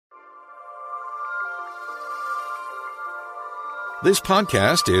This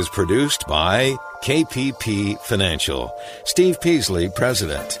podcast is produced by KPP Financial. Steve Peasley,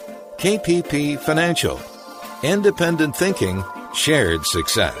 President. KPP Financial. Independent thinking, shared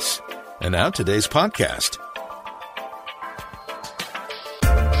success. And now today's podcast.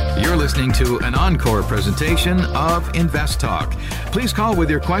 You're listening to an encore presentation of Invest Talk. Please call with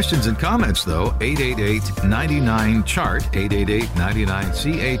your questions and comments, though, 888-99-CHART,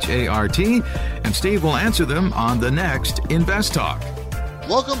 888-99-CHART, and Steve will answer them on the next Invest Talk.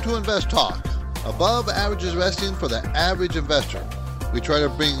 Welcome to Invest Talk, above average investing for the average investor. We try to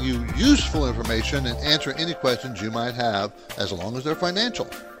bring you useful information and answer any questions you might have, as long as they're financial.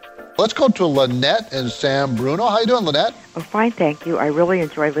 Let's go to Lynette and San Bruno. How you doing, Lynette? Oh, fine, thank you. I really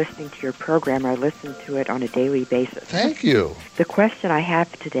enjoy listening to your program. I listen to it on a daily basis. Thank you. The question I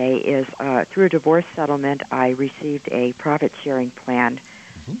have today is, through a divorce settlement, I received a profit-sharing plan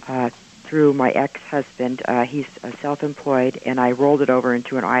through my ex-husband. He's self-employed, and I rolled it over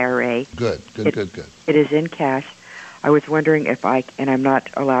into an IRA. Good. It is in cash. I was wondering if and I'm not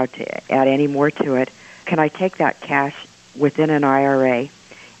allowed to add any more to it, can I take that cash within an IRA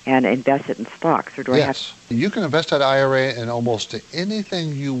and invest it in stocks, or do I have to? You can invest that IRA in almost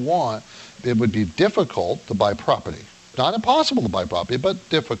anything you want. It would be difficult to buy property. Not impossible to buy property, but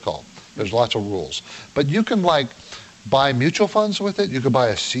difficult. There's lots of rules. But you can buy mutual funds with it. You can buy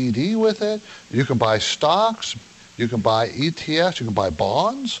a CD with it. You can buy stocks. You can buy ETFs. You can buy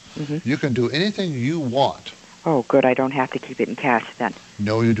bonds. Mm-hmm. You can do anything you want. Oh, good. I don't have to keep it in cash then.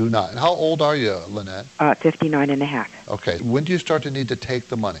 No, you do not. And how old are you, Lynette? 59 and a half. Okay. When do you start to need to take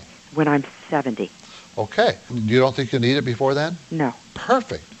the money? When I'm 70. Okay. You don't think you'll need it before then? No.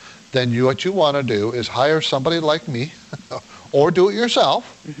 Perfect. Then what you want to do is hire somebody like me or do it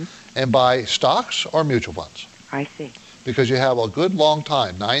yourself and buy stocks or mutual funds. I see. Because you have a good long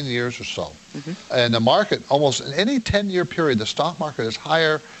time, 9 years or so. Mm-hmm. And the market, almost in any 10-year period, the stock market is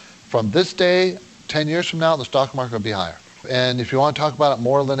higher from this day. 10 years from now, the stock market will be higher. And if you want to talk about it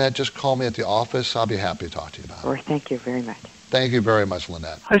more, Lynette, just call me at the office. I'll be happy to talk to you about it. Thank you very much. Thank you very much,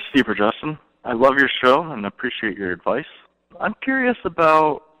 Lynette. Hi, Steve or Justin. I love your show and appreciate your advice. I'm curious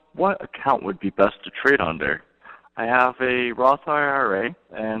about what account would be best to trade under. I have a Roth IRA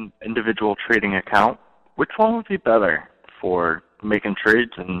and individual trading account. Which one would be better for making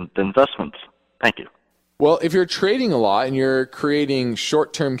trades and investments? Thank you. Well, if you're trading a lot and you're creating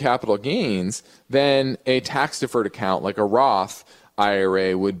short-term capital gains, then a tax-deferred account like a Roth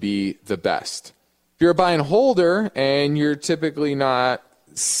IRA would be the best. If you're a buy and holder and you're typically not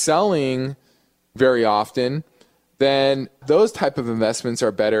selling very often, then those type of investments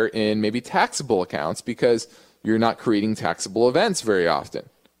are better in maybe taxable accounts because you're not creating taxable events very often.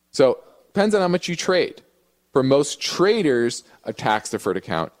 So it depends on how much you trade. For most traders, a tax-deferred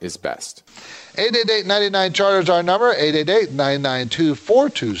account is best. 888-99-CHART is our number,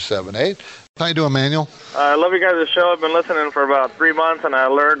 888-992-4278. How you doing, Manuel? I love you guys' show. I've been listening for about 3 months, and I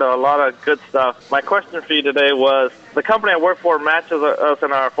learned a lot of good stuff. My question for you today was, the company I work for matches us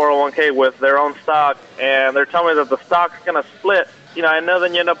in our 401k with their own stock, and they're telling me that the stock's going to split. You know, I know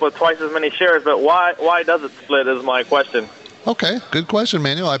then you end up with twice as many shares, but why does it split is my question. Okay, good question,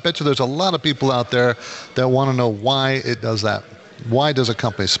 Manuel. I bet you there's a lot of people out there that want to know why it does that. Why does a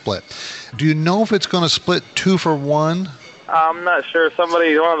company split? Do you know if it's going to split 2 for 1? I'm not sure. One of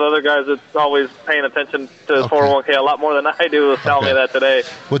the other guys that's always paying attention to 401k a lot more than I do was telling me that today.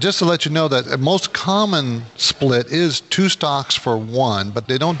 Well, just to let you know that the most common split is 2 stocks for 1, but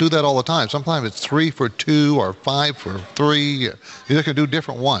they don't do that all the time. Sometimes it's 3 for 2 or 5 for 3. You can do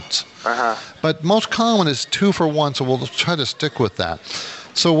different ones. But most common is 2 for 1, so we'll try to stick with that.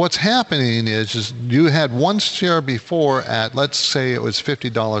 So what's happening is you had 1 share before at, let's say it was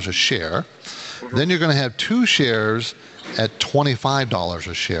 $50 a share. Then you're going to have 2 shares at $25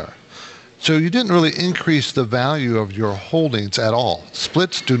 a share. So you didn't really increase the value of your holdings at all.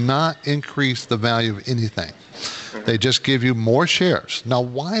 Splits do not increase the value of anything. They just give you more shares. Now,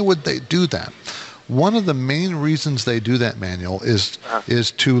 why would they do that? One of the main reasons they do that, Manuel, is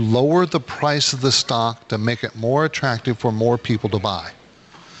to lower the price of the stock to make it more attractive for more people to buy.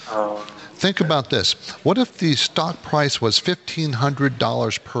 Think about this. What if the stock price was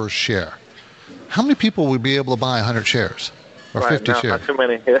 $1,500 per share? How many people would be able to buy 100 shares or 50 shares? Not too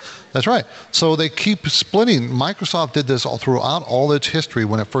many. Yeah. That's right. So they keep splitting. Microsoft did this throughout all its history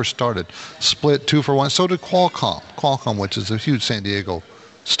when it first started. Split 2 for 1. So did Qualcomm. Qualcomm, which is a huge San Diego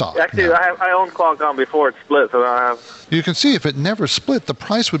stock. Actually, I owned Qualcomm before it split, so I have. You can see if it never split, the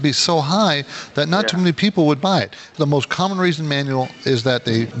price would be so high that not too many people would buy it. The most common reason, Manuel, is that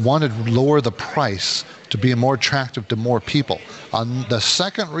they wanted to lower the price to be more attractive to more people. The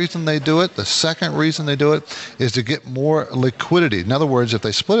second reason they do it is to get more liquidity. In other words, if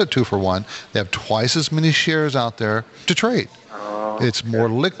they split it 2 for 1, they have twice as many shares out there to trade. It's more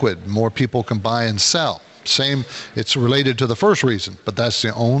liquid. More people can buy and sell. It's related to the first reason, but that's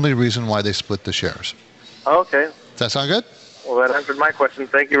the only reason why they split the shares. Okay. Does that sound good? Well, that answered my question.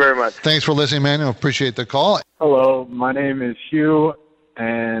 Thank you very much. Thanks for listening, Manuel. Appreciate the call. Hello, my name is Hugh,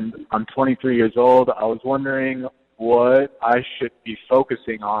 and I'm 23 years old. I was wondering what I should be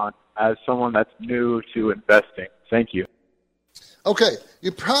focusing on as someone that's new to investing. Thank you. Okay,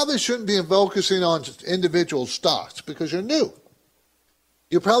 you probably shouldn't be focusing on individual stocks because you're new.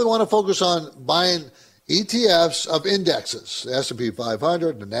 You probably want to focus on buying ETFs of indexes, the S&P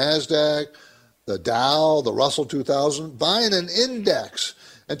 500, the NASDAQ, the Dow, the Russell 2000, buying an index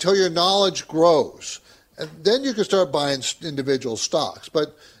until your knowledge grows. And then you can start buying individual stocks.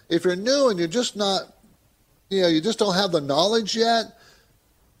 But if you're new and you're just not, you just don't have the knowledge yet,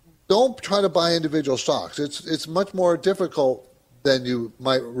 don't try to buy individual stocks. It's much more difficult than you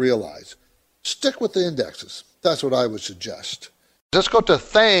might realize. Stick with the indexes. That's what I would suggest. Let's go to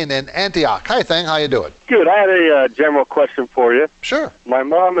Thane in Antioch. Hi, Thane. How you doing? Good. I had a general question for you. Sure. My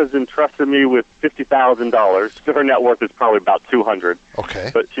mom has entrusted me with $50,000. Her net worth is probably about $200,000. Okay.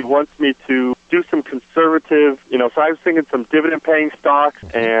 But she wants me to do some conservative, so I was thinking some dividend-paying stocks,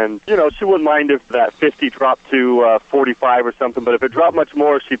 and, she wouldn't mind if that 50 dropped to 45 or something, but if it dropped much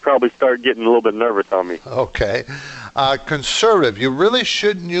more, she'd probably start getting a little bit nervous on me. Okay. Conservative. You really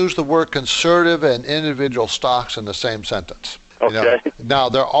shouldn't use the word conservative and individual stocks in the same sentence. Okay. Now,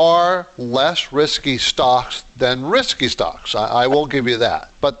 there are less risky stocks than risky stocks. I will give you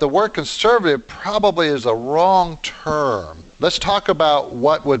that. But the word conservative probably is the wrong term. Let's talk about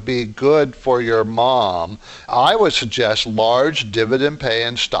what would be good for your mom. I would suggest large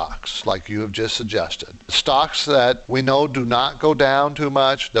dividend-paying stocks, like you have just suggested. Stocks that we know do not go down too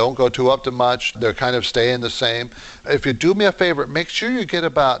much, don't go too up too much, they're kind of staying the same. If you do me a favor, make sure you get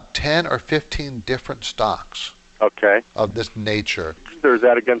about 10 or 15 different stocks. Okay. Of this nature. Or is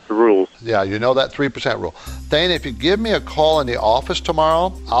that against the rules? Yeah, you know that 3% rule. Thane, if you give me a call in the office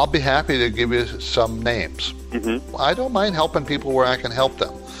tomorrow, I'll be happy to give you some names. Mm-hmm. I don't mind helping people where I can help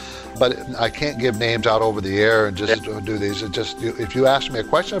them. But I can't give names out over the air and just do these. If you ask me a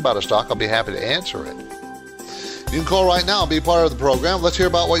question about a stock, I'll be happy to answer it. You can call right now and be part of the program. Let's hear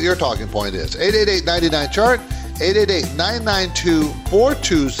about what your talking point is. 888-99-CHART,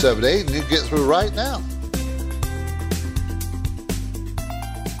 888-992-4278, and you can get through right now.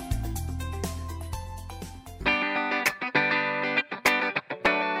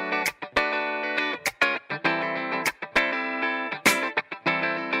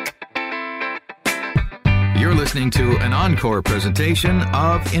 Listening to an encore presentation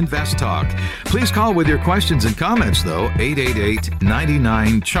of Invest Talk. Please call with your questions and comments, though,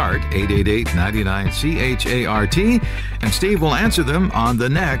 888-99-CHART, 888-99-CHART, and Steve will answer them on the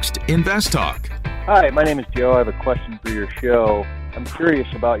next Invest Talk. Hi, my name is Joe. I have a question for your show. I'm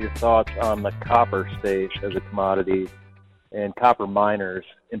curious about your thoughts on the copper space as a commodity and copper miners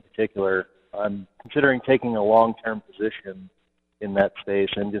in particular. I'm considering taking a long-term position in that space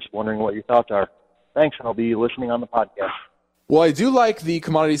and just wondering what your thoughts are. Thanks, and I'll be listening on the podcast. Well, I do like the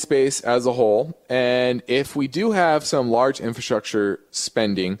commodity space as a whole, and if we do have some large infrastructure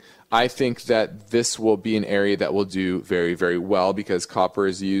spending, I think that this will be an area that will do very, very well because copper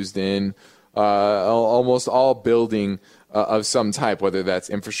is used in almost all building of some type, whether that's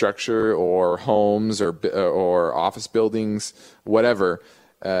infrastructure or homes or office buildings, whatever.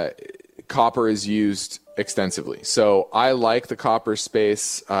 Copper is used extensively. So I like the copper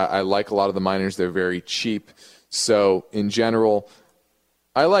space. I like a lot of the miners. They're very cheap. So in general,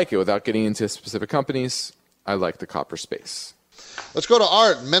 I like it. Without getting into specific companies, I like the copper space. Let's go to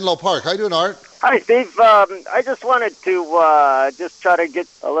Art in Menlo Park. How you doing, Art? Hi, Steve. I just wanted to just try to get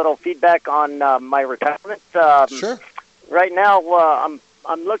a little feedback on my retirement. Sure. Right now,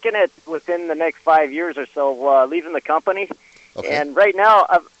 I'm looking at within the next 5 years or so leaving the company. Okay. And right now,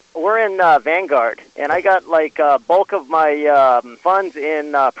 we're in Vanguard, and I got like bulk of my funds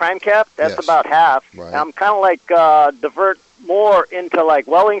in PrimeCap. That's about half. Right. I'm kind of like divert more into like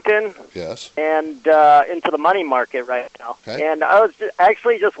Wellington and into the money market right now. Okay. And I was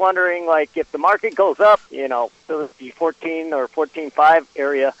actually just wondering, like, if the market goes up, to the 14 or 14.5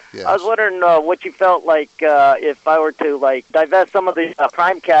 area, I was wondering what you felt like if I were to like divest some of the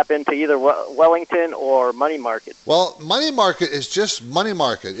PrimeCap into either Wellington or money market. Well, money market is just money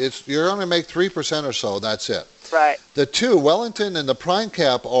market. You're going to make 3% or so. That's it. Right. The two, Wellington and the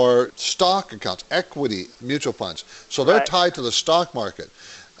PrimeCap, are stock accounts, equity mutual funds. So they're tied to the stock market.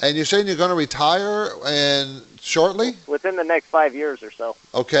 And you're saying you're going to retire shortly? Within the next 5 years or so.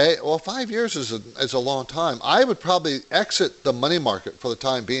 Okay. Well, 5 years is a long time. I would probably exit the money market for the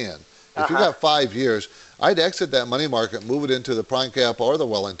time being. If you got 5 years, I'd exit that money market, move it into the Prime Cap or the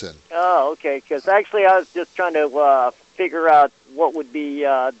Wellington. Oh, okay. Because actually I was just trying to figure out what would be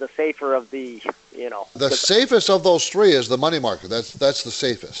the safer of the, The safest of those three is the money market. That's the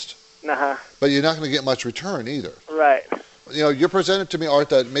safest. But you're not going to get much return either. Right. You're presented to me, Art,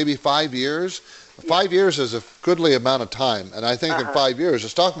 that maybe 5 years. 5 years is a goodly amount of time. And I think in 5 years, the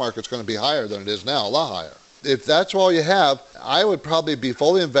stock market's going to be higher than it is now, a lot higher. If that's all you have, I would probably be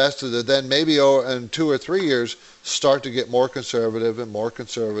fully invested, and then maybe in 2 or 3 years, start to get more conservative and more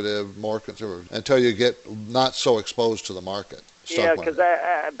conservative, until you get not so exposed to the market. Yeah, because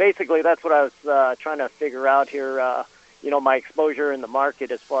basically that's what I was trying to figure out here, my exposure in the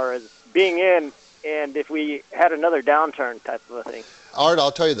market as far as being in, and if we had another downturn type of a thing. Art,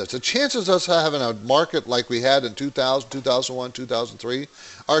 I'll tell you this. The chances of us having a market like we had in 2000, 2001, 2003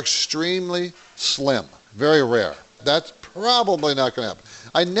 are extremely slim, very rare. That's probably not going to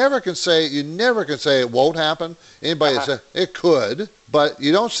happen. You never can say it won't happen. Anybody say it could, but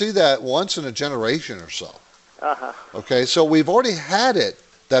you don't see that once in a generation or so. Okay, so we've already had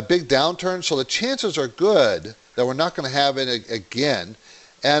that big downturn, so the chances are good that we're not going to have it again.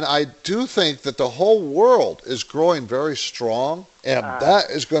 And I do think that the whole world is growing very strong, and that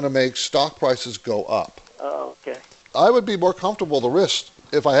is going to make stock prices go up. Oh, okay. I would be more comfortable with the risk.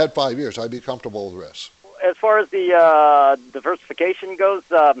 If I had 5 years, I'd be comfortable with the risk. As far as the diversification goes,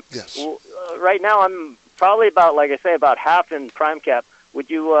 yes. Right now I'm probably about half in Prime Cap.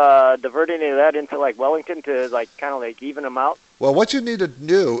 Would you divert any of that into like Wellington to kind of even them out? Well, what you need to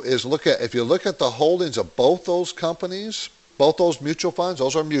do is if you look at the holdings of both those companies, both those mutual funds,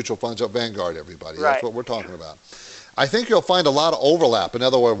 those are mutual funds at Vanguard, everybody. Right. That's what we're talking about. I think you'll find a lot of overlap. In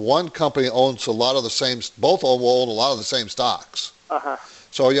other words, one company owns a lot of the same, both will own a lot of the same stocks.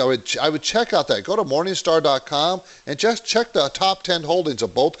 So I would check out that. Go to Morningstar.com and just check the top 10 holdings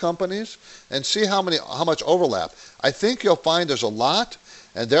of both companies and see how much overlap. I think you'll find there's a lot,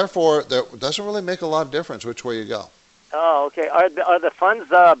 and therefore there doesn't really make a lot of difference which way you go. Oh, okay. Are the funds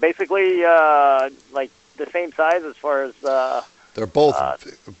basically like the same size as far as? They're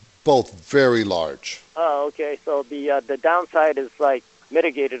both very large. Oh, okay. So the downside is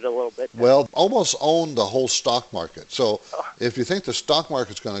mitigated a little bit. Well, almost own the whole stock market. So if you think the stock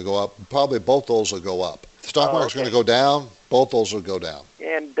market's going to go up, probably both those will go up. The stock market's going to go down, both those will go down.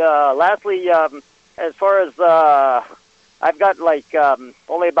 And lastly, as far as I've got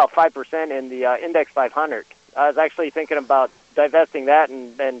only about 5% in the Index 500. I was actually thinking about divesting that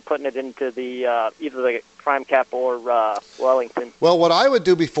and then putting it into the either the Prime Cap or Wellington. Well, what I would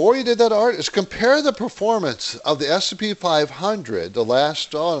do before you did that, Art, is compare the performance of the S&P 500 the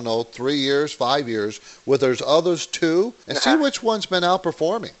last, 3 years, 5 years, with those others too, and see which one's been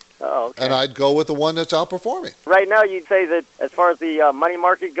outperforming. Oh, okay. And I'd go with the one that's outperforming. Right now, you'd say that as far as the money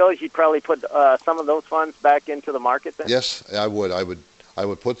market goes, you'd probably put some of those funds back into the market then? Yes, I would. I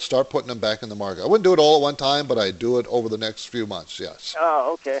would start putting them back in the market. I wouldn't do it all at one time, but I'd do it over the next few months, yes.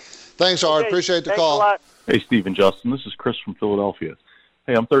 Oh, okay. Thanks, Art. Appreciate the call. Thanks a lot. Hey, Steve and Justin. This is Chris from Philadelphia.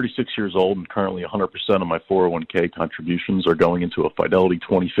 Hey, I'm 36 years old, and currently 100% of my 401k contributions are going into a Fidelity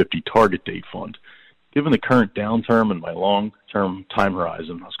 2050 target date fund. Given the current downturn and my long-term time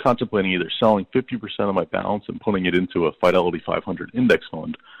horizon, I was contemplating either selling 50% of my balance and putting it into a Fidelity 500 index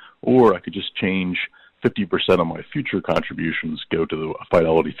fund, or I could just change 50% of my future contributions go to the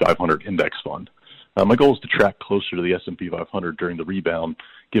Fidelity 500 index fund. My goal is to track closer to the S&P 500 during the rebound,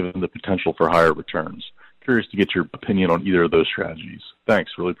 given the potential for higher returns. Curious to get your opinion on either of those strategies.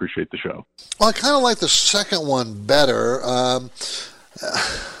 Thanks. Really appreciate the show. Well, I kind of like the second one better.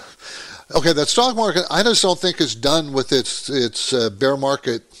 Okay, that stock market, I just don't think it's done with its bear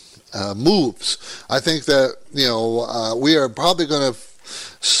market moves. I think that, we are probably going to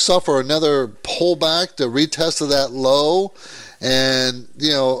suffer another pullback, the retest of that low. And,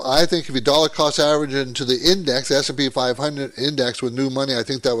 I think if you dollar cost average into the index, the S&P 500 index with new money, I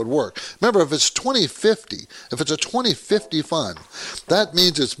think that would work. Remember, if it's 2050, if it's a 2050 fund, that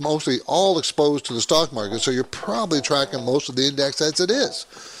means it's mostly all exposed to the stock market. So you're probably tracking most of the index as it is.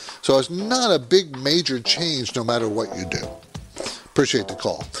 So it's not a big major change no matter what you do. Appreciate the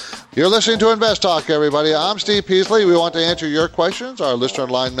call. You're listening to Invest Talk, everybody. I'm Steve Peasley. We want to answer your questions. Our listener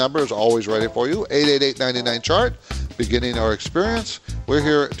line number is always ready for you, 888-99-CHART. Beginning our experience, we're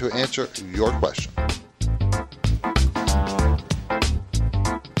here to answer your question.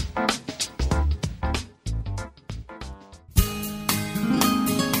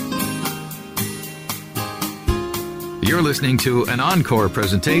 You're listening to an encore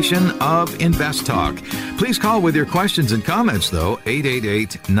presentation of Invest Talk. Please call with your questions and comments, though,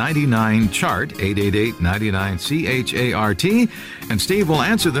 888-99-CHART, 888-99-CHART, and Steve will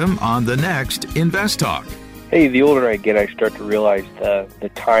answer them on the next Invest Talk. Hey, the older I get, I start to realize the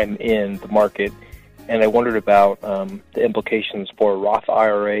time in the market, and I wondered about the implications for a Roth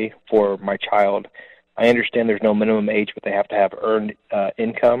IRA for my child. I understand there's no minimum age, but they have to have earned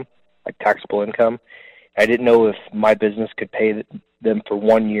income, like taxable income. I didn't know if my business could pay them for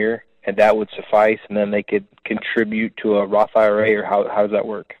 1 year, and that would suffice, and then they could contribute to a Roth IRA, or how does that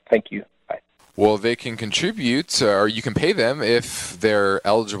work? Thank you. Bye. Well, they can contribute, or you can pay them if they're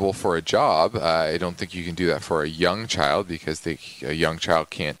eligible for a job. I don't think you can do that for a young child, because a young child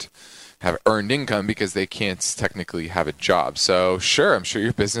can't have earned income because they can't technically have a job. So sure, I'm sure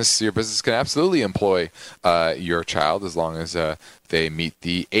your business can absolutely employ your child as long as they meet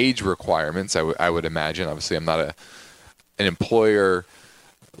the age requirements. I would imagine. Obviously, I'm not an employer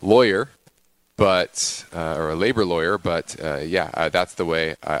lawyer, but or a labor lawyer, but that's the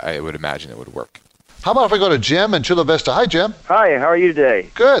way I would imagine it would work. How about if we go to Jim in Chula Vista? Hi, Jim. Hi, how are you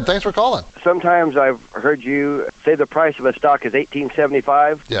today? Good, thanks for calling. Sometimes I've heard you say the price of a stock is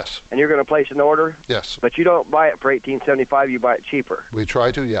 $18.75. Yes. And you're going to place an order? Yes. But you don't buy it for $18.75, you buy it cheaper. We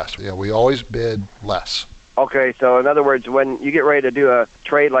try to, yes. Yeah, we always bid less. Okay, so in other words, when you get ready to do a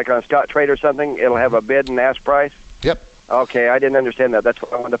trade, like on a stock trade or something, it'll have a bid and ask price? Yep. Okay, I didn't understand that. That's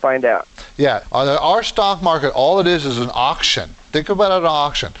what I wanted to find out. Yeah, on our stock market, all it is an auction. Think about it as an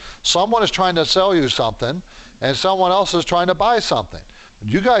auction. Someone is trying to sell you something, and someone else is trying to buy something.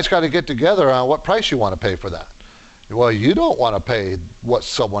 You guys got to get together on what price you want to pay for that. Well, you don't want to pay what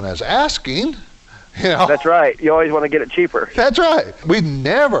someone is asking. You know? That's right. You always want to get it cheaper. That's right. We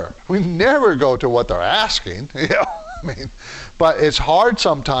never go to what they're asking. You know, I mean, but it's hard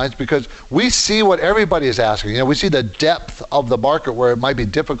sometimes because we see what everybody is asking. You know, we see the depth of the market where it might be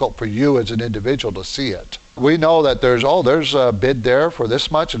difficult for you as an individual to see it. We know that there's a bid there for this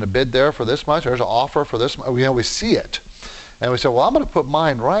much and a bid there for this much. There's an offer for this much. You know, we see it. And we say, well, I'm going to put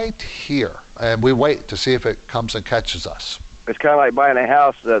mine right here. And we wait to see if it comes and catches us. It's kind of like buying a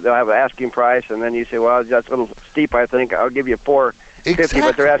house. They'll have an asking price, and then you say, well, that's a little steep, I think. I'll give you $450,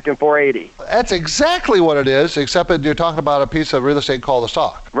 but they're asking $480. That's exactly what it is, except that you're talking about a piece of real estate called a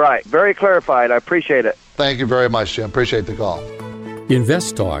stock. Right. Very clarified. I appreciate it. Thank you very much, Jim. Appreciate the call.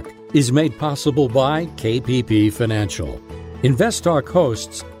 Invest Talk is made possible by KPP Financial. Invest Talk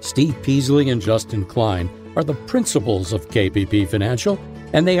hosts Steve Peasley and Justin Klein are the principals of KPP Financial,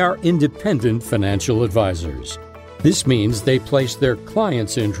 and they are independent financial advisors. This means they place their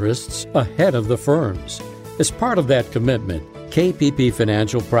clients' interests ahead of the firm's. As part of that commitment, KPP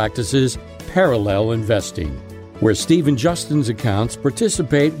Financial practices parallel investing, where Steve and Justin's accounts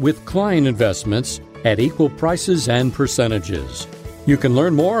participate with client investments at equal prices and percentages. You can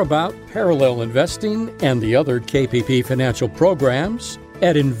learn more about parallel investing and the other KPP Financial programs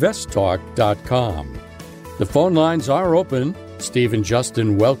at investtalk.com. The phone lines are open. Steve and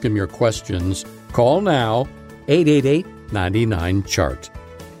Justin welcome your questions. Call now, 888-99-CHART.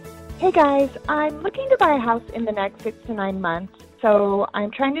 Hey guys, I'm looking to buy a house in the next 6 to 9 months, so I'm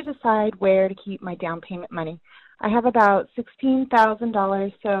trying to decide where to keep my down payment money. I have about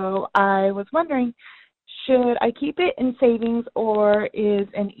 $16,000, so I was wondering, should I keep it in savings or is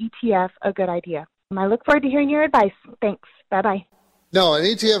an ETF a good idea? I look forward to hearing your advice. Thanks. Bye-bye. No, an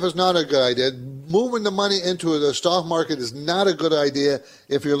ETF is not a good idea. Moving the money into the stock market is not a good idea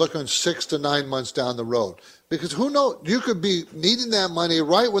if you're looking 6 to 9 months down the road. Because who knows, you could be needing that money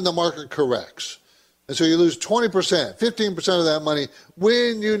right when the market corrects. And so you lose 20%, 15% of that money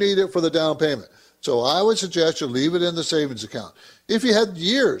when you need it for the down payment. So I would suggest you leave it in the savings account. If you had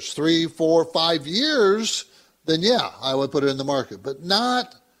years, 3, 4, 5 years, then yeah, I would put it in the market. But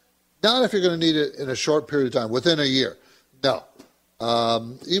not if you're going to need it in a short period of time, within a year. No.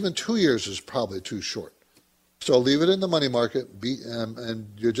 Even 2 years is probably too short. So leave it in the money market, and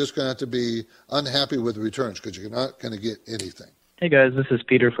you're just going to have to be unhappy with the returns because you're not going to get anything. Hey guys, this is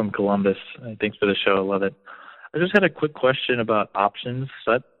Peter from Columbus. Thanks for the show. I love it. I just had a quick question about options.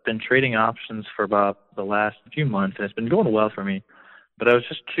 So I've been trading options for about the last few months, and it's been going well for me. But I was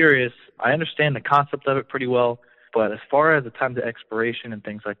just curious. I understand the concept of it pretty well, but as far as the time to expiration and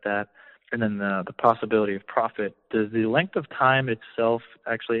things like that, and then the possibility of profit, does the length of time itself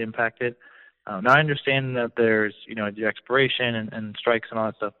actually impact it? Now, I understand that there's, the expiration and strikes and all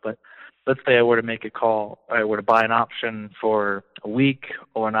that stuff, but let's say I were to make a call, I were to buy an option for a week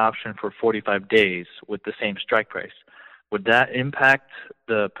or an option for 45 days with the same strike price. Would that impact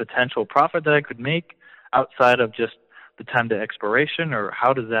the potential profit that I could make outside of just the time to expiration, or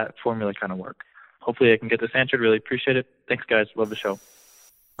how does that formula kind of work? hopefully I can get this answered. Really appreciate it. Thanks, guys. Love the show.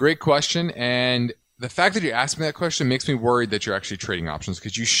 Great question. And the fact that you asked me that question makes me worried that you're actually trading options,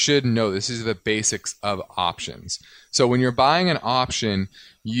 because you should know this is the basics of options. So when you're buying an option,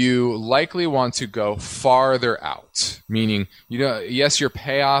 you likely want to go farther out, meaning, yes, your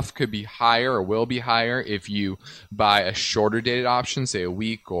payoff could be higher or will be higher if you buy a shorter dated option, say a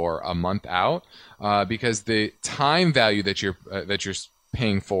week or a month out, because the time value that you're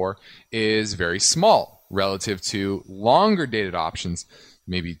paying for is very small relative to longer dated options,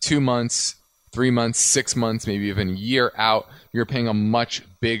 maybe 2 months, 3 months, 6 months, maybe even a year out. You're paying a much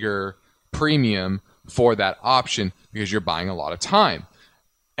bigger premium for that option because you're buying a lot of time.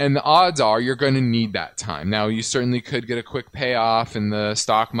 And the odds are you're going to need that time. Now, you certainly could get a quick payoff and the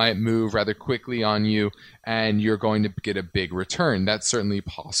stock might move rather quickly on you and you're going to get a big return. That's certainly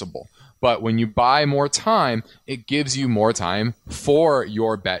possible. But when you buy more time, it gives you more time for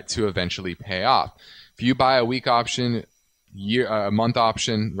your bet to eventually pay off. If you buy a week option, a month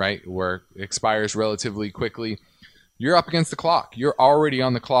option, right, where it expires relatively quickly, you're up against the clock. You're already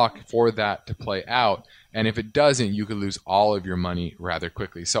on the clock for that to play out. And if it doesn't, you could lose all of your money rather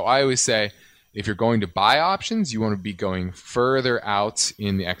quickly. So I always say, if you're going to buy options, you want to be going further out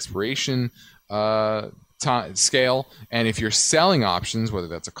in the expiration scale. And if you're selling options, whether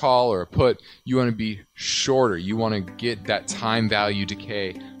that's a call or a put, you want to be shorter. You want to get that time value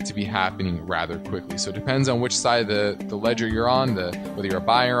decay to be happening rather quickly. So it depends on which side of the ledger you're on, whether you're a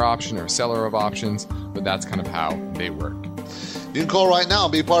buyer option or a seller of options, but that's kind of how they work. You can call right now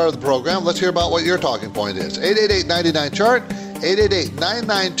and be part of the program. Let's hear about what your talking point is. 888-99-CHART,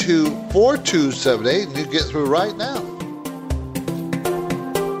 888-992-4278, and you get through right now.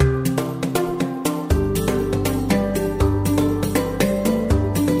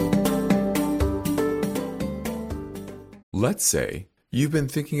 Let's say you've been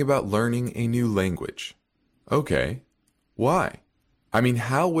thinking about learning a new language. Okay, why? I mean,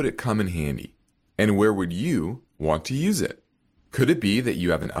 how would it come in handy? And where would you want to use it? Could it be that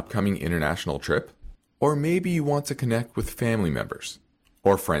you have an upcoming international trip? Or maybe you want to connect with family members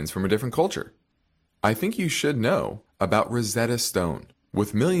or friends from a different culture? I think you should know about Rosetta Stone.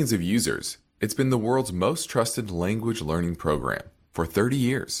 With millions of users, it's been the world's most trusted language learning program for 30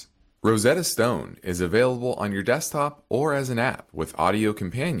 years. Rosetta Stone is available on your desktop or as an app with Audio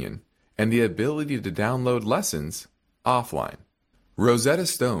Companion and the ability to download lessons offline. Rosetta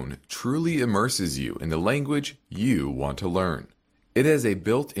Stone truly immerses you in the language you want to learn. It has a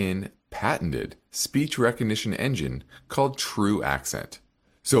built-in, patented speech recognition engine called True Accent.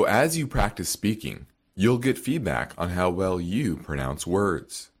 So as you practice speaking, you'll get feedback on how well you pronounce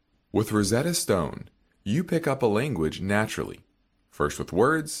words. With Rosetta Stone, you pick up a language naturally, first with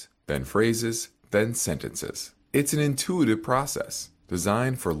words, then phrases, then sentences. It's an intuitive process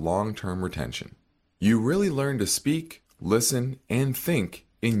designed for long-term retention. You really learn to speak, listen, and think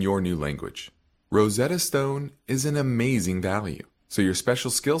in your new language. Rosetta Stone is an amazing value, so your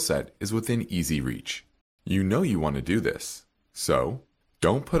special skill set is within easy reach. You know you want to do this, so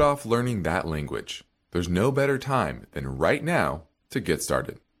don't put off learning that language. There's no better time than right now to get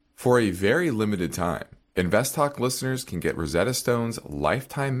started. For a very limited time, InvestTalk listeners can get Rosetta Stone's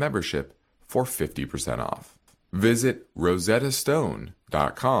lifetime membership for 50% off. Visit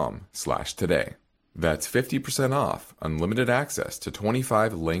rosettastone.com/today. That's 50% off unlimited access to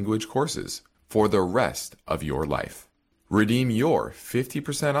 25 language courses for the rest of your life. Redeem your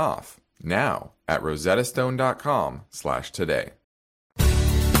 50% off now at rosettastone.com/today.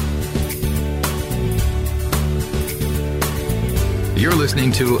 You're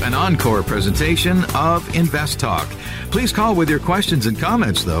listening to an encore presentation of Invest Talk. Please call with your questions and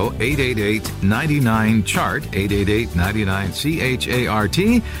comments, though, 888-99-CHART,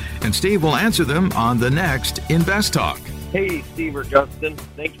 888-99-CHART, and Steve will answer them on the next Invest Talk. Hey, Steve or Justin.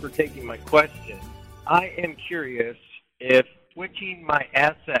 Thanks for taking my question. I am curious if switching my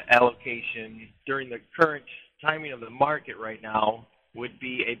asset allocation during the current timing of the market right now would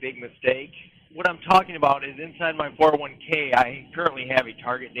be a big mistake. What I'm talking about is inside my 401k, I currently have a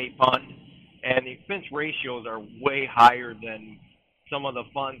target date fund, and the expense ratios are way higher than some of the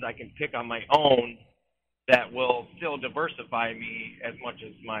funds I can pick on my own that will still diversify me as much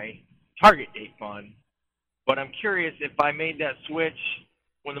as my target date fund. But I'm curious, if I made that switch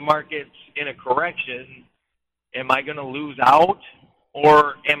when the market's in a correction, am I going to lose out,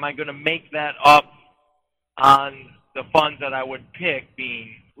 or am I going to make that up on the funds that I would pick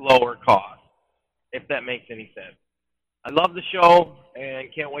being lower cost, if that makes any sense? I love the show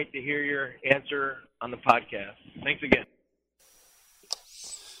and can't wait to hear your answer on the podcast. Thanks again.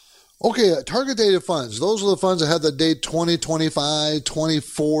 Okay, target dated funds. Those are the funds that have the date 2025,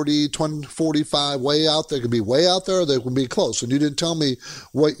 2040, 2045, way out there. It could be way out there or they can be close. And you didn't tell me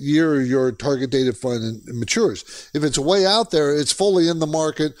what year your target dated fund matures. If it's way out there, it's fully in the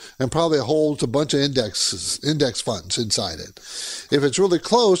market and probably holds a bunch of index funds inside it. If it's really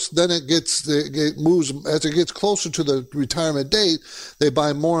close, then it moves, as it gets closer to the retirement date, they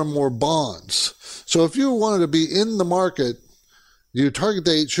buy more and more bonds. So if you wanted to be in the market, your target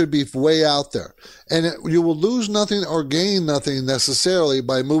date should be way out there. And you will lose nothing or gain nothing necessarily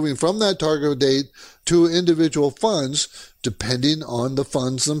by moving from that target date to individual funds, depending on the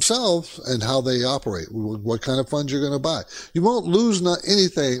funds themselves and how they operate, what kind of funds you're going to buy. You won't lose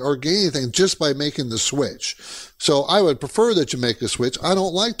anything or gain anything just by making the switch. So I would prefer that you make a switch. I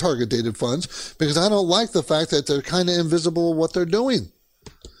don't like target dated funds because I don't like the fact that they're kind of invisible what they're doing.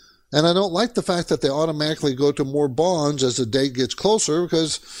 And I don't like the fact that they automatically go to more bonds as the date gets closer,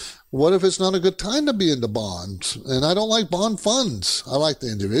 because what if it's not a good time to be into bonds? And I don't like bond funds. I like the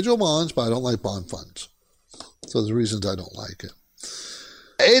individual bonds, but I don't like bond funds. So there's reasons I don't like it.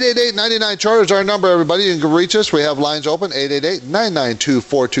 888-99-CHART is our number, everybody. You can reach us. We have lines open,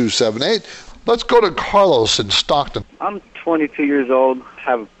 888-992-4278. Let's go to Carlos in Stockton. I'm 22 years old,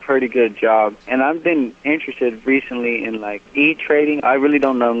 have a pretty good job, and I've been interested recently in like e-trading. I really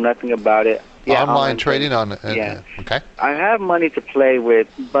don't know nothing about it. Online trading yeah. Okay. I have money to play with,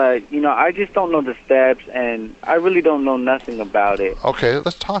 but I just don't know the steps, and I really don't know nothing about it. Okay,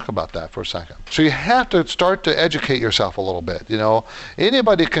 let's talk about that for a second. So you have to start to educate yourself a little bit.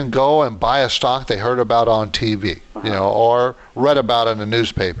 Anybody can go and buy a stock they heard about on TV, or read about in a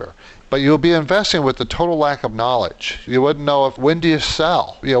newspaper. But you'll be investing with the total lack of knowledge. You wouldn't know when do you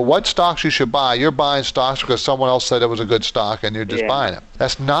sell, what stocks you should buy. You're buying stocks because someone else said it was a good stock and you're just buying it.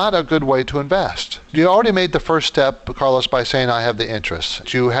 That's not a good way to invest. You already made the first step, Carlos, by saying I have the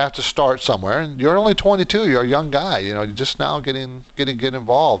interest. You have to start somewhere, and you're only 22. You're a young guy. You're just now getting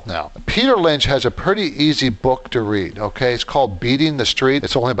involved now. Peter Lynch has a pretty easy book to read. Okay, it's called Beating the Street.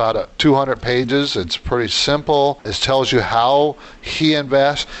 It's only about 200 pages. It's pretty simple. It tells you how he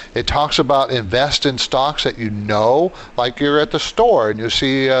invests. It talks about invest in stocks that like you're at the store and you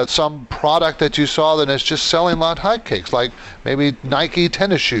see some product that you saw that is just selling like hotcakes, like maybe Nike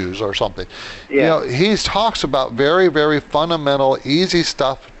tennis shoes or something. Yeah. He talks about very, very fundamental, easy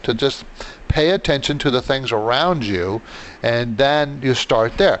stuff to just pay attention to the things around you, and then you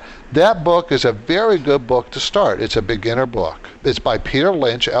start there. That book is a very good book to start. It's a beginner book. It's by Peter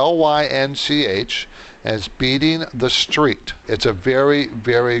Lynch, Lynch, and it's Beating the Street. It's a very,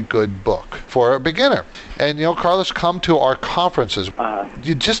 very good book for a beginner. And, Carlos, come to our conferences.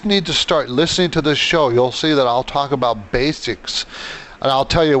 You just need to start listening to this show. You'll see that I'll talk about basics. And I'll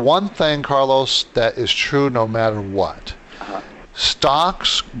tell you one thing, Carlos, that is true no matter what.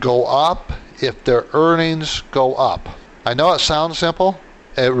 Stocks go up if their earnings go up. I know it sounds simple.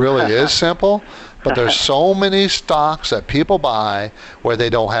 It really is simple. But there's so many stocks that people buy where they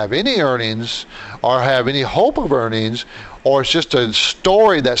don't have any earnings or have any hope of earnings, or it's just a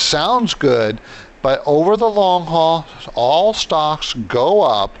story that sounds good. But over the long haul, all stocks go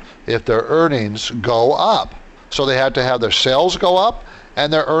up if their earnings go up. So they have to have their sales go up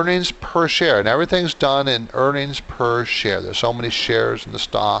and their earnings per share. And everything's done in earnings per share. There's so many shares in the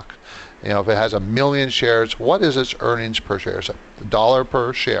stock. If it has 1 million shares, what is its earnings per share? It's $1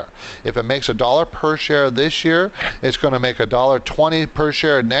 per share. If it makes $1 per share this year, it's going to make $1.20 per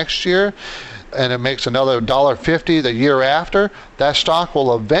share next year, and it makes another $1.50 the year after. That stock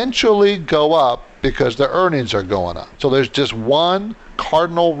will eventually go up because the earnings are going up. So there's just one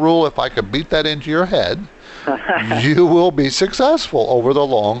cardinal rule. If I could beat that into your head, you will be successful over the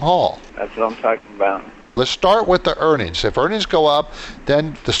long haul. That's what I'm talking about. Let's start with the earnings. If earnings go up,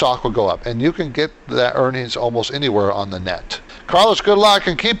 then the stock will go up. And you can get that earnings almost anywhere on the net. Carlos, good luck,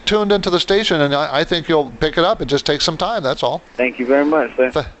 and keep tuned into the station, and I think you'll pick it up. It just takes some time, that's all. Thank you very much,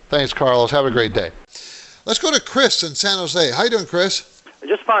 sir. Thanks, Carlos. Have a great day. Let's go to Chris in San Jose. How you doing, Chris?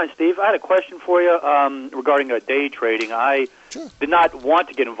 Just fine, Steve. I had a question for you regarding day trading. I did not want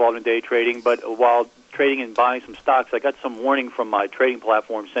to get involved in day trading, but while trading and buying some stocks, I got some warning from my trading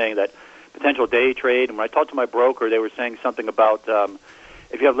platform saying that potential day trade. And when I talked to my broker, they were saying something about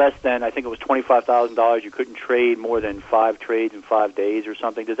if you have less than, I think it was $25,000, you couldn't trade more than 5 trades in 5 days or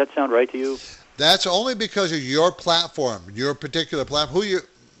something. Does that sound right to you? That's only because of your platform, your particular platform.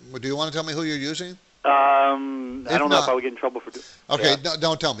 Do you want to tell me who you're using? I don't know if I would get in trouble for doing. Okay, no,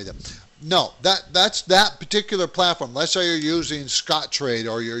 don't tell me that. No, that's that particular platform. Let's say you're using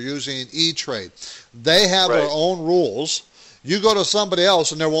Scottrade or you're using E-Trade. They have their own rules. You go to somebody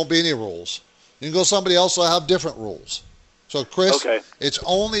else and there won't be any rules. You can go to somebody else that'll have different rules. So, Chris, it's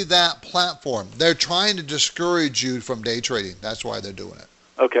only that platform. They're trying to discourage you from day trading. That's why they're doing it.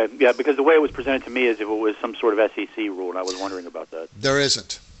 Okay, yeah, because the way it was presented to me is if it was some sort of SEC rule, and I was wondering about that. There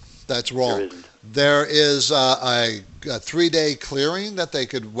isn't. That's wrong. There isn't. There is a 3-day clearing that they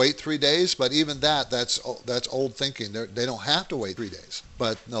could wait 3 days, but even that's old thinking. They don't have to wait 3 days,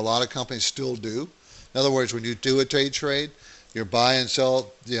 but a lot of companies still do. In other words, when you do a day trade, you buy and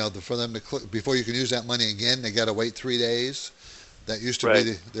sell, for them to click, before you can use that money again, they got to wait 3 days. That used to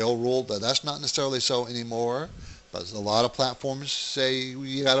be the old rule. That's not necessarily so anymore. But a lot of platforms say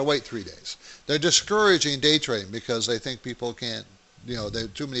you got to wait 3 days. They're discouraging day trading because they think people can't. There are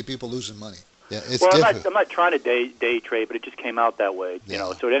too many people losing money. Yeah, it's different. I'm not trying to day trade, but it just came out that way.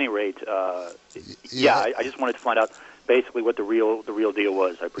 So at any rate, I just wanted to find out basically what the real deal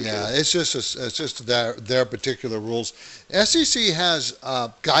was. I appreciate it. Yeah, it's just their particular rules. SEC has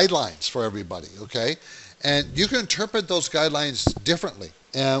guidelines for everybody. Okay, and you can interpret those guidelines differently.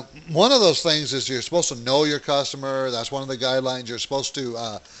 And one of those things is you're supposed to know your customer. That's one of the guidelines. You're supposed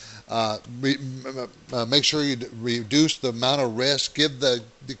to make sure you reduce the amount of risk, give the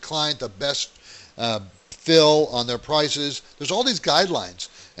client the best fill on their prices. There's all these guidelines.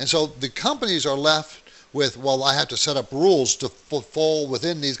 And so the companies are left with, well, I have to set up rules to fall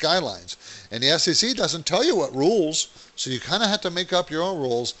within these guidelines. And the SEC doesn't tell you what rules, so you kind of have to make up your own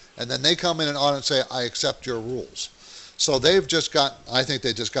rules, and then they come in and audit and say, I accept your rules. So I think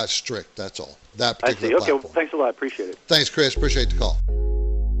they just got strict, that's all. That particular platform. Okay, well, thanks a lot. Appreciate it. Thanks, Chris. Appreciate the call.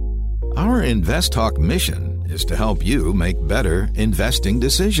 Our Invest Talk mission is to help you make better investing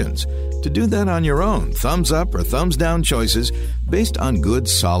decisions. To do that on your own, thumbs up or thumbs down choices based on good,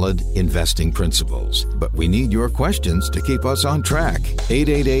 solid investing principles. But we need your questions to keep us on track.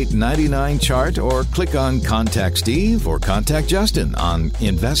 888-99-CHART or click on Contact Steve or Contact Justin on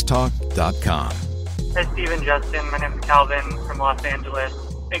investtalk.com. Hey, Steve and Justin. My name is Calvin from Los Angeles.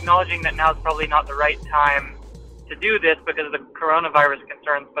 Acknowledging that now is probably not the right time to do this because of the coronavirus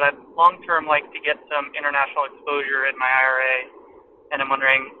concerns, but I'd long-term like to get some international exposure in my IRA, and I'm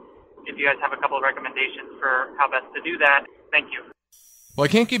wondering if you guys have a couple of recommendations for how best to do that. Thank you. Well, I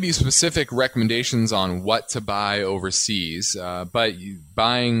can't give you specific recommendations on what to buy overseas, but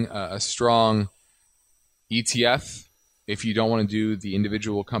buying a strong ETF, if you don't want to do the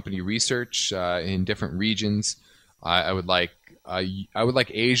individual company research in different regions, I would like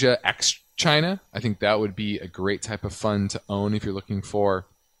Asia ex-China. I think that would be a great type of fund to own if you're looking for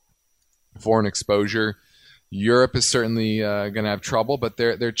foreign exposure. Europe is certainly going to have trouble, but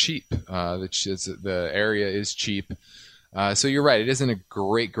they're cheap. The area is cheap. So you're right. It isn't a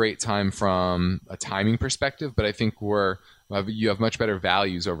great time from a timing perspective, but I think you have much better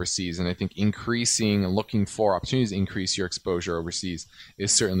values overseas, and I think increasing and looking for opportunities to increase your exposure overseas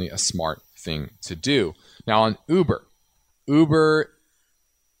is certainly a smart thing to do. Now on Uber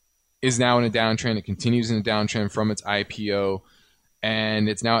is now in a downtrend. It continues in a downtrend from its IPO, and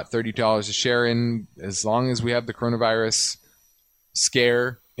it's now at $30 a share. And as long as we have the coronavirus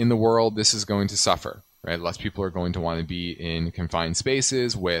scare in the world, this is going to suffer. Right? Less people are going to want to be in confined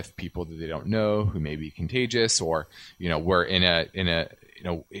spaces with people that they don't know who may be contagious, or we're in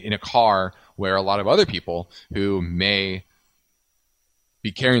a car where a lot of other people who may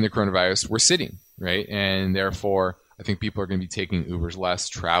be carrying the coronavirus were sitting, right? And therefore, I think people are going to be taking Ubers less,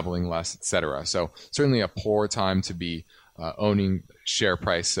 traveling less, etc. So certainly a poor time to be owning share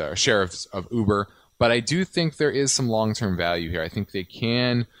of Uber, but I do think there is some long-term value here. I think they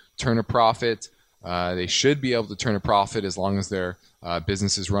can turn a profit. They should be able to turn a profit as long as their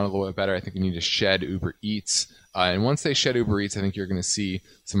businesses run a little bit better. I think they need to shed Uber Eats. And once they shed Uber Eats, I think you're going to see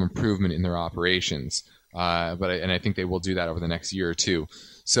some improvement in their operations. And I think they will do that over the next year or two.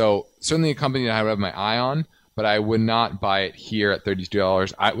 So certainly a company that I would have my eye on, but I would not buy it here at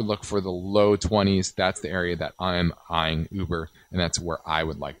 $32. I would look for the low 20s. That's the area that I'm eyeing Uber, and that's where I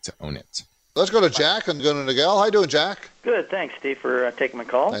would like to own it. Let's go to Jack and go to Nigel. How you doing, Jack? Good, thanks, Steve, for taking my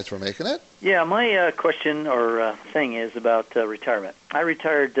call. Thanks for making it. Yeah, my question or thing is about retirement. I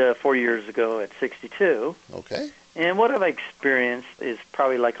retired 4 years ago at 62. Okay. And what I've experienced is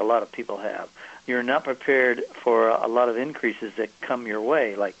probably like a lot of people have. You're not prepared for a lot of increases that come your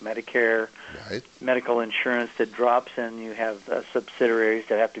way, like Medicare, right, medical insurance that drops, and you have subsidiaries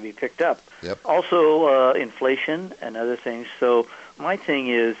that have to be picked up. Yep. Also, inflation and other things. So my thing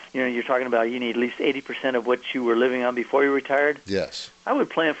is, you're talking about you need at least 80% of what you were living on before you retired. Yes. I would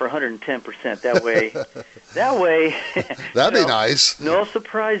plan for 110%. That way. That'd be nice. No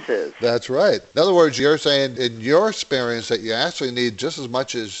surprises. That's right. In other words, you're saying in your experience that you actually need just as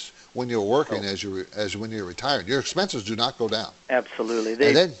much as when you're working as when you're retired. Your expenses do not go down. Absolutely.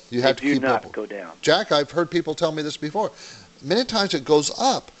 And then you have to keep up. Go down. Jack, I've heard people tell me this before. many times it goes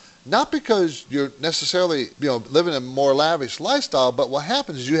up. Not because you're necessarily, living a more lavish lifestyle, but what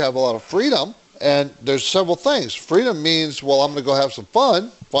happens is you have a lot of freedom, and there's several things. Freedom means, well, I'm going to go have some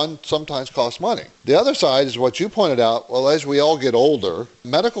fun. Fun sometimes costs money. The other side is what you pointed out. Well, as we all get older,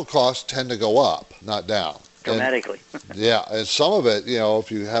 medical costs tend to go up, not down. Dramatically. And some of it,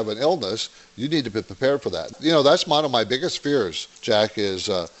 if you have an illness, you need to be prepared for that. That's one of my biggest fears, Jack, is,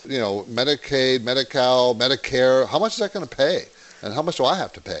 Medicaid, Medi-Cal, Medicare. How much is that going to pay? And how much do I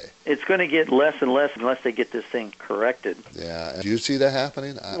have to pay? It's going to get less and less unless they get this thing corrected. Yeah. Do you see that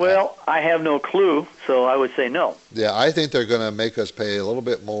happening? I have no clue, so I would say no. Yeah, I think they're going to make us pay a little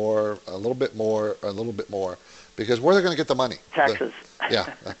bit more, because where are they going to get the money? Taxes.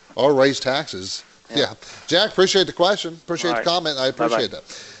 Or raise taxes. Yeah. Jack, appreciate the question. Appreciate the comment. I appreciate that.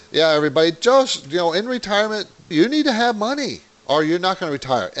 Yeah, everybody, just, in retirement, you need to have money or you're not going to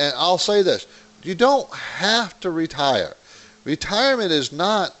retire. And I'll say this, you don't have to retire. Retirement is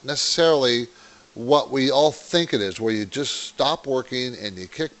not necessarily what we all think it is, where you just stop working and you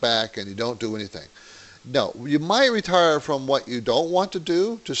kick back and you don't do anything. No, you might retire from what you don't want to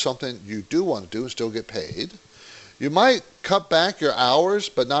do to something you do want to do and still get paid. You might cut back your hours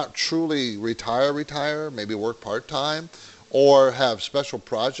but not truly retire, maybe work part-time or have special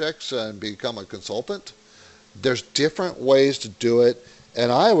projects and become a consultant. There's different ways to do it,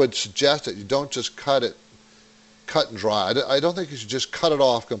 and I would suggest that you don't just cut and dry. I don't think you should just cut it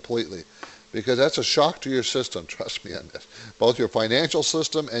off completely, because that's a shock to your system, trust me on this. Both your financial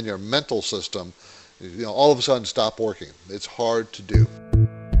system and your mental system, all of a sudden stop working. It's hard to do.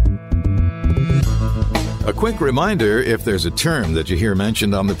 A quick reminder, if there's a term that you hear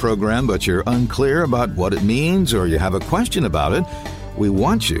mentioned on the program but you're unclear about what it means or you have a question about it, we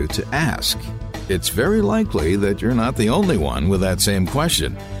want you to ask. It's very likely that you're not the only one with that same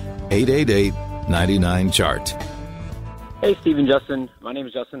question. 888-99-CHART. Hey, Steve and Justin. My name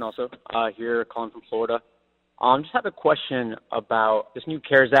is Justin also, here calling from Florida. Just have a question about this new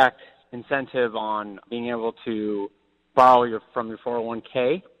CARES Act incentive on being able to borrow from your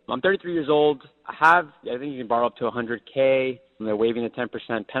 401k. I'm 33 years old. I think you can borrow up to $100K. They're waiving the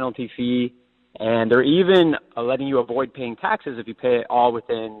 10% penalty fee. And they're even letting you avoid paying taxes if you pay it all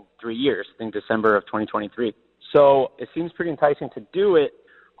within 3 years, I think December of 2023. So it seems pretty enticing to do it.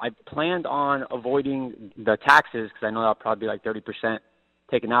 I planned on avoiding the taxes because I know that'll probably be like 30%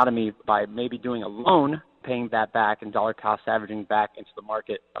 taken out of me by maybe doing a loan, paying that back and dollar cost averaging back into the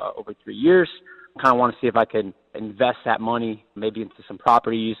market over 3 years. I kind of want to see if I could invest that money maybe into some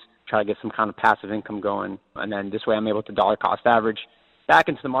properties, try to get some kind of passive income going. And then this way I'm able to dollar cost average back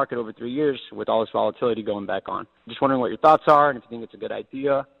into the market over 3 years with all this volatility going back on. Just wondering what your thoughts are and if you think it's a good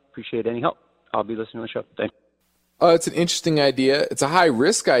idea. Appreciate any help. I'll be listening to the show. Thanks. It's an interesting idea. It's a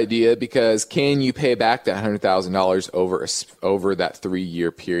high-risk idea because can you pay back that $100,000 over that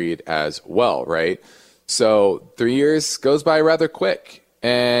 3-year period as well, right? So 3 years goes by rather quick.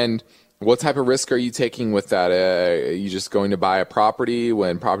 And what type of risk are you taking with that? Are you just going to buy a property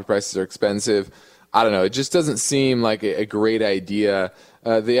when property prices are expensive? I don't know. It just doesn't seem like a great idea.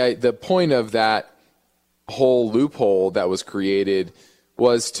 The point of that whole loophole that was created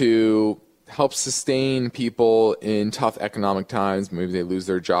was to help sustain people in tough economic times. Maybe they lose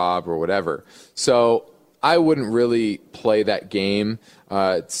their job or whatever. So I wouldn't really play that game.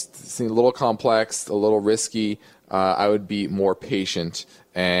 It's a little complex, a little risky. I would be more patient,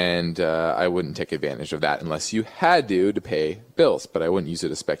 and I wouldn't take advantage of that unless you had to pay bills, but I wouldn't use it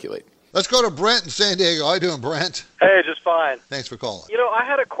to speculate. Let's go to Brent in San Diego. How you doing, Brent? Hey, just fine. Thanks for calling. I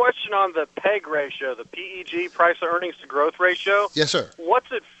had a question on the PEG ratio, the PEG, price of earnings to growth ratio. Yes, sir.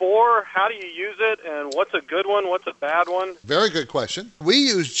 What's it for? How do you use it? And what's a good one? What's a bad one? Very good question. We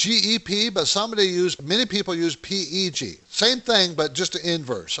use GEP, but many people use PEG. Same thing, but just the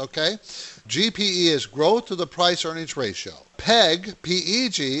inverse, okay? GPE is growth to the price earnings ratio. PEG,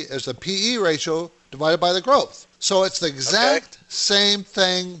 PEG, is the PE ratio divided by the growth. So it's the exact same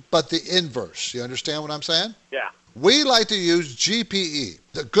thing, but the inverse. You understand what I'm saying? Yeah. We like to use GPE.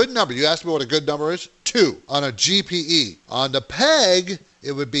 The good number, you asked me what a good number is? 2 on a GPE. On the PEG,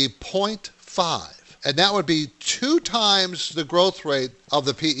 it would be 0.5. And that would be 2 times the growth rate of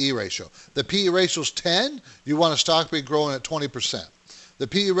the PE ratio. The PE ratio is 10, you want a stock to be growing at 20%. The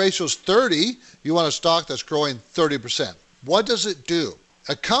PE ratio is 30, you want a stock that's growing 30%. What does it do?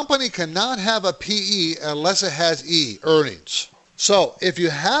 A company cannot have a PE unless it has E, earnings. So if you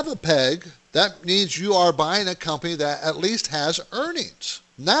have a PEG, that means you are buying a company that at least has earnings.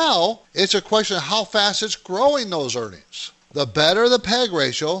 Now, it's a question of how fast it's growing those earnings. The better the PEG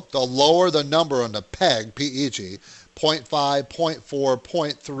ratio, the lower the number on the PEG, PEG, 0.5, 0.4,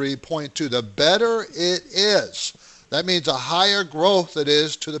 0.3, 0.2. The better it is, That means a higher growth it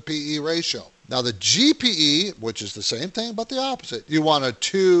is to the PE ratio. Now the GPE, which is the same thing but the opposite, you want a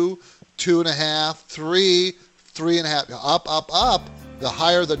 2, 2.5, 3, 3.5, up. The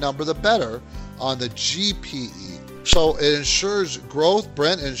higher the number, the better on the GPE. So it ensures growth.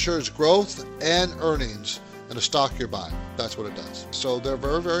 Brent ensures growth and earnings in a stock you're buying. That's what it does. So they're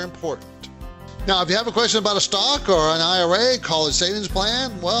very, very important. Now, if you have a question about a stock or an IRA, college savings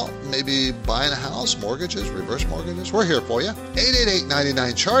plan, well, maybe buying a house, mortgages, reverse mortgages, we're here for you.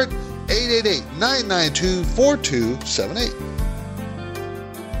 888-99-CHART, 888-992-4278.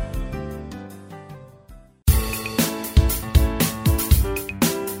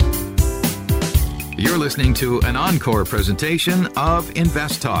 You're listening to an encore presentation of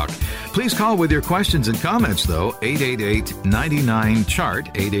Invest Talk. Please call with your questions and comments, though,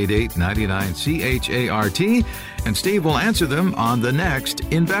 888-99-CHART, 888-99-CHART, and Steve will answer them on the next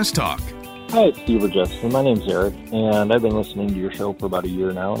Invest Talk. Hi, it's Steve or Justin. My name's Eric, and I've been listening to your show for about a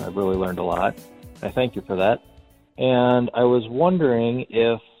year now, and I've really learned a lot. I thank you for that. And I was wondering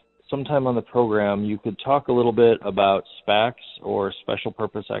if sometime on the program you could talk a little bit about SPACs or special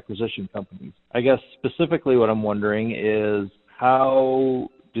purpose acquisition companies. I guess specifically what I'm wondering is how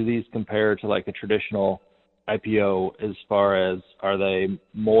do these compare to like a traditional IPO as far as are they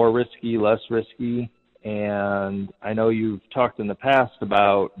more risky, less risky? And I know you've talked in the past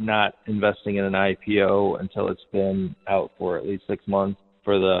about not investing in an IPO until it's been out for at least 6 months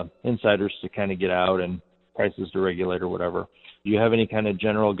for the insiders to kind of get out and prices to regulate or whatever. Do you have any kind of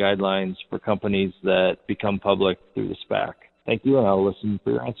general guidelines for companies that become public through the SPAC? Thank you, and I'll listen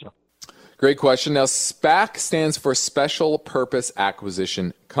for your answer. Great question. Now, SPAC stands for Special Purpose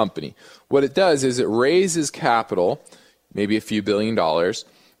Acquisition Company. What it does is it raises capital, maybe a few $1 billion,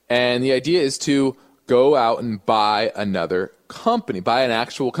 and the idea is to go out and buy another company, buy an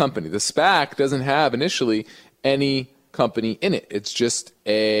actual company. The SPAC doesn't have initially any company in it. It's just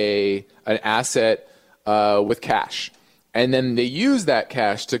an asset with cash. And then they use that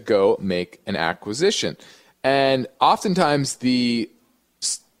cash to go make an acquisition. And oftentimes the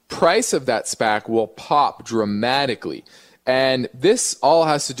price of that SPAC will pop dramatically. And this all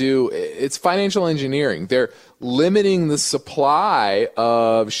has to do, it's financial engineering. They're limiting the supply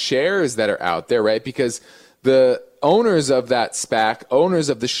of shares that are out there, right? Because the owners of that SPAC, owners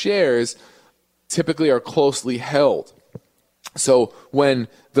of the shares, typically are closely held. So when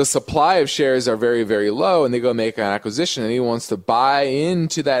the supply of shares are very, very low and they go make an acquisition and anyone wants to buy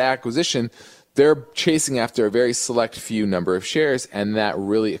into that acquisition, they're chasing after a very select few number of shares, and that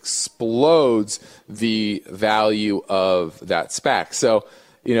really explodes the value of that SPAC. So,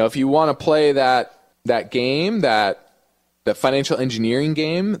 if you want to play that game, that financial engineering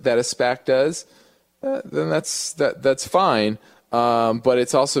game that a SPAC does, then that's fine. But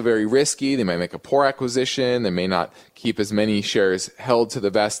it's also very risky. They might make a poor acquisition. They may not keep as many shares held to the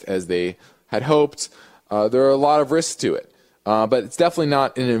vest as they had hoped. There are a lot of risks to it. But it's definitely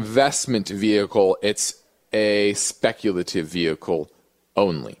not an investment vehicle. It's a speculative vehicle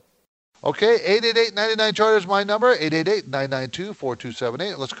only. Okay, 888-99-CHART is my number,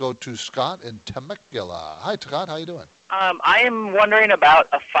 888-992-4278. Let's go to Scott in Temecula. Hi, Scott. How you doing? I am wondering about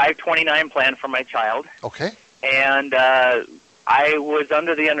a 529 plan for my child. Okay. And I was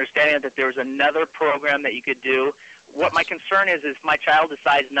under the understanding that there was another program that you could do. What my concern is if my child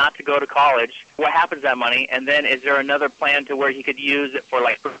decides not to go to college, what happens to that money? And then is there another plan to where he could use it for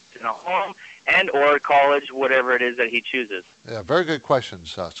like in a home and or college, whatever it is that he chooses? Yeah, very good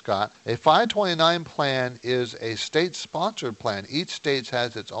questions, Scott. A 529 plan is a state-sponsored plan. Each state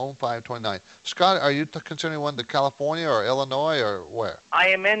has its own 529. Scott, are you considering one to California or Illinois or where? I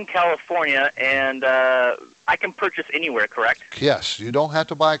am in California, and I can purchase anywhere, correct? Yes, you don't have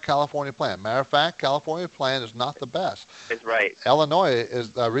to buy a California plan. Matter of fact, California plan is not the best. Is right. Illinois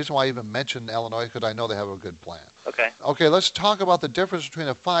is the reason why I even mentioned Illinois, because I know they have a good plan. Okay. Okay, let's talk about the difference between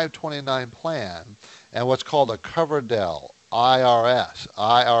a 529 plan and what's called a Coverdell IRA.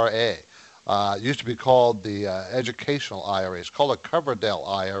 It used to be called the educational IRA. It's called a Coverdell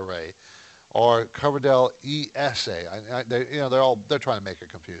IRA or Coverdell ESA. They're trying to make it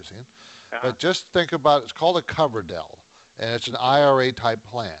confusing. Uh-huh. But just think about it. It's called a Coverdell, and it's an IRA type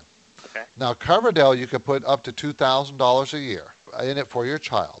plan. Okay. Now, Coverdell, you can put up to $2,000 a year in it for your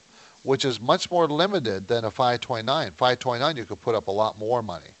child, which is much more limited than a 529. 529, you could put up a lot more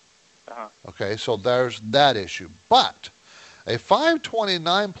money. Uh-huh. Okay, so there's that issue. But a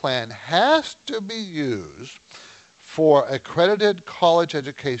 529 plan has to be used for accredited college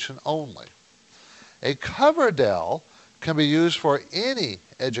education only. A Coverdell can be used for any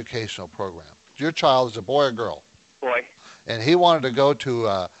educational program. Your child is a boy or girl? Boy. And he wanted to go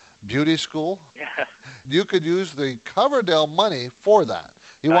to beauty school. Yeah. You could use the Coverdell money for that.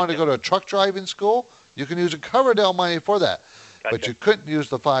 You want to go to a truck driving school, you can use the Coverdell money for that. Gotcha. But you couldn't use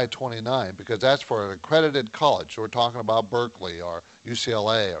the 529 because that's for an accredited college. We're talking about Berkeley or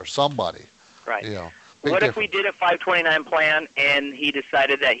UCLA or somebody. Right. You know, what if we did a 529 plan and he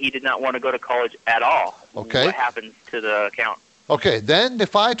decided that he did not want to go to college at all? Okay. What happens to the account? Okay, then the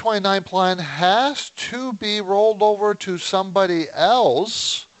 529 plan has to be rolled over to somebody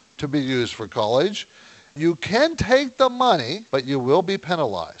else to be used for college. You can take the money, but you will be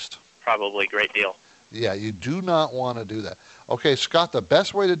penalized. Probably. Great deal. Yeah, you do not want to do that. Okay, Scott, the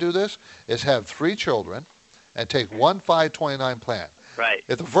best way to do this is have 3 children and take one 529 plan. Right.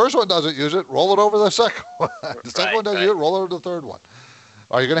 If the first one doesn't use it, roll it over to the second one. The second one doesn't use it, roll it over to the third one.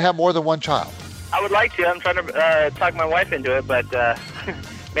 Are you going to have more than one child? I would like to. I'm trying to talk my wife into it, but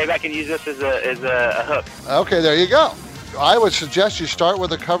maybe I can use this as a hook. Okay, there you go. I would suggest you start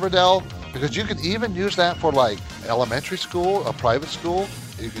with a Coverdell because you can even use that for like elementary school, a private school.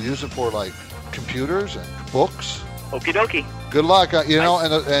 You can use it for like computers and books. Okie dokie. Good luck.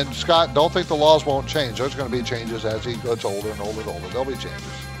 And Scott, don't think the laws won't change. There's going to be changes as he gets older and older and older. There'll be changes.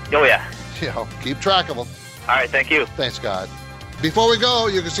 Oh, yeah. Keep track of them. All right, thank you. Thanks, Scott. Before we go,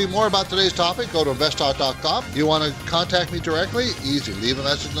 you can see more about today's topic. Go to investtalk.com. You want to contact me directly? Easy. Leave a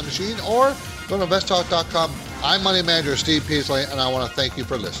message in the machine or go to investtalk.com. I'm Money Manager Steve Peasley, and I want to thank you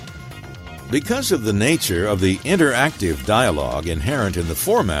for listening. Because of the nature of the interactive dialogue inherent in the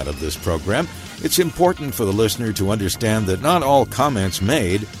format of this program, it's important for the listener to understand that not all comments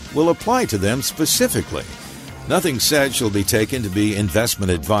made will apply to them specifically. Nothing said shall be taken to be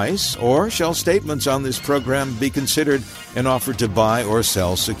investment advice, or shall statements on this program be considered an offer to buy or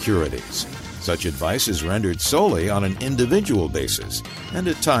sell securities. Such advice is rendered solely on an individual basis, and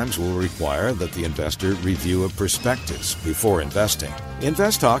at times will require that the investor review a prospectus before investing.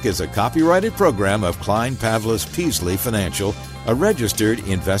 InvestTalk is a copyrighted program of Klein Pavlis Peasley Financial, a registered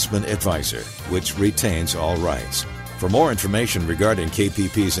investment advisor, which retains all rights. For more information regarding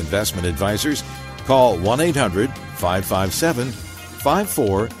KPP's investment advisors, call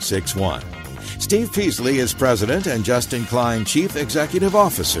 1-800-557-5461. Steve Peasley is President and Justin Klein Chief Executive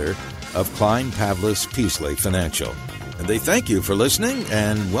Officer of Klein Pavlis Peasley Financial. And they thank you for listening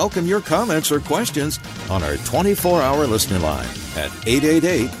and welcome your comments or questions on our 24-hour listener line at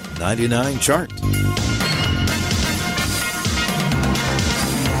 888-99-CHART.